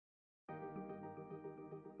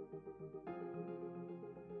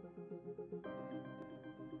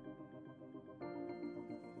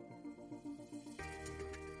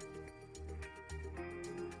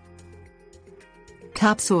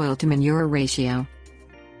Topsoil to manure ratio.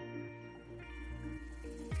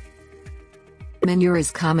 Manure is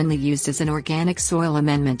commonly used as an organic soil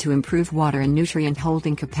amendment to improve water and nutrient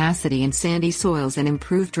holding capacity in sandy soils and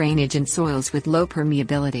improve drainage in soils with low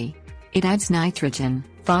permeability. It adds nitrogen,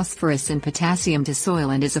 phosphorus and potassium to soil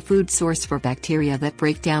and is a food source for bacteria that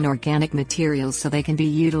break down organic materials so they can be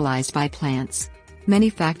utilized by plants. Many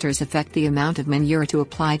factors affect the amount of manure to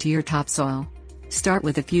apply to your topsoil. Start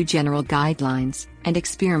with a few general guidelines, and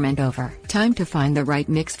experiment over time to find the right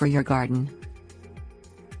mix for your garden.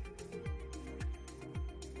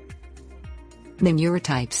 Manure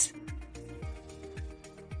types.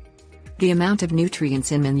 The amount of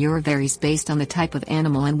nutrients in manure varies based on the type of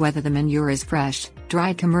animal and whether the manure is fresh,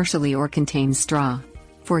 dried commercially or contains straw.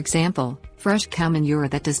 For example, fresh cow manure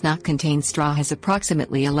that does not contain straw has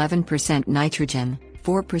approximately 11% nitrogen,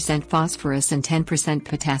 4% phosphorus and 10%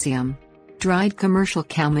 potassium. Dried commercial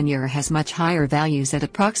cow manure has much higher values at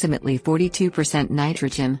approximately 42%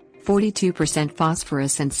 nitrogen, 42%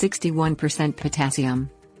 phosphorus and 61% potassium.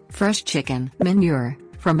 Fresh chicken manure,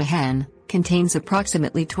 from a hen, contains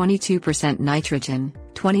approximately 22% nitrogen,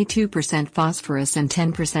 22% phosphorus and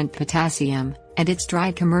 10% potassium, and its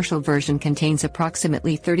dried commercial version contains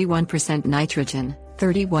approximately 31% nitrogen,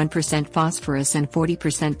 31% phosphorus and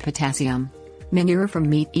 40% potassium. Manure from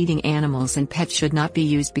meat-eating animals and pets should not be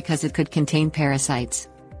used because it could contain parasites.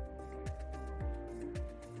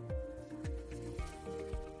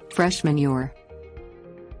 Fresh manure.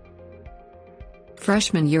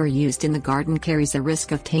 Fresh manure used in the garden carries a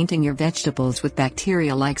risk of tainting your vegetables with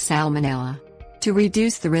bacteria like salmonella. To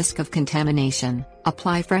reduce the risk of contamination,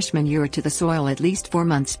 apply fresh manure to the soil at least 4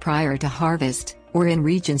 months prior to harvest, or in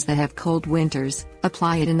regions that have cold winters,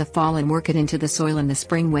 apply it in the fall and work it into the soil in the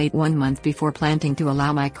spring. Wait 1 month before planting to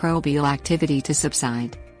allow microbial activity to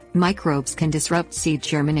subside. Microbes can disrupt seed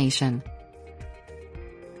germination.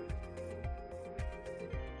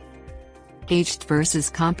 Aged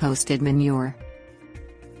versus composted manure.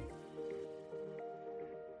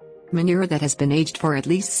 Manure that has been aged for at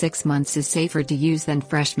least 6 months is safer to use than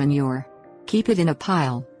fresh manure. Keep it in a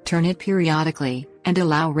pile, turn it periodically, and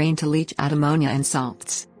allow rain to leach out ammonia and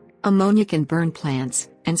salts. Ammonia can burn plants,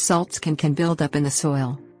 and salts can build up in the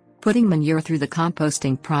soil. Putting manure through the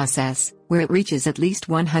composting process, where it reaches at least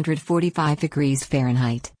 145 degrees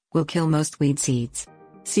Fahrenheit, will kill most weed seeds.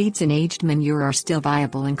 Seeds in aged manure are still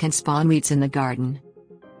viable and can spawn weeds in the garden.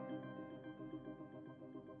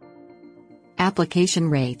 Application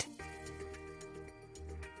rate.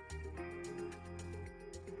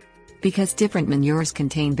 Because different manures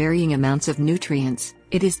contain varying amounts of nutrients,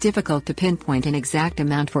 it is difficult to pinpoint an exact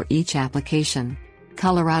amount for each application.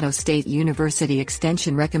 Colorado State University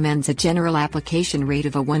Extension recommends a general application rate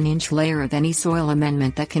of a 1-inch layer of any soil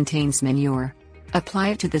amendment that contains manure. Apply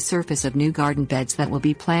it to the surface of new garden beds that will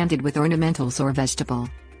be planted with ornamentals or vegetable.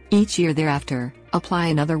 Each year thereafter, apply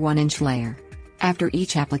another 1-inch layer. After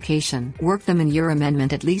each application, work the manure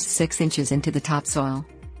amendment at least 6 inches into the topsoil.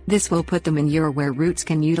 This will put the manure where roots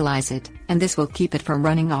can utilize it, and this will keep it from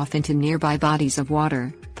running off into nearby bodies of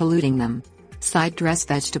water, polluting them. Side dress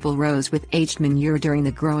vegetable rows with aged manure during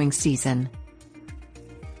the growing season.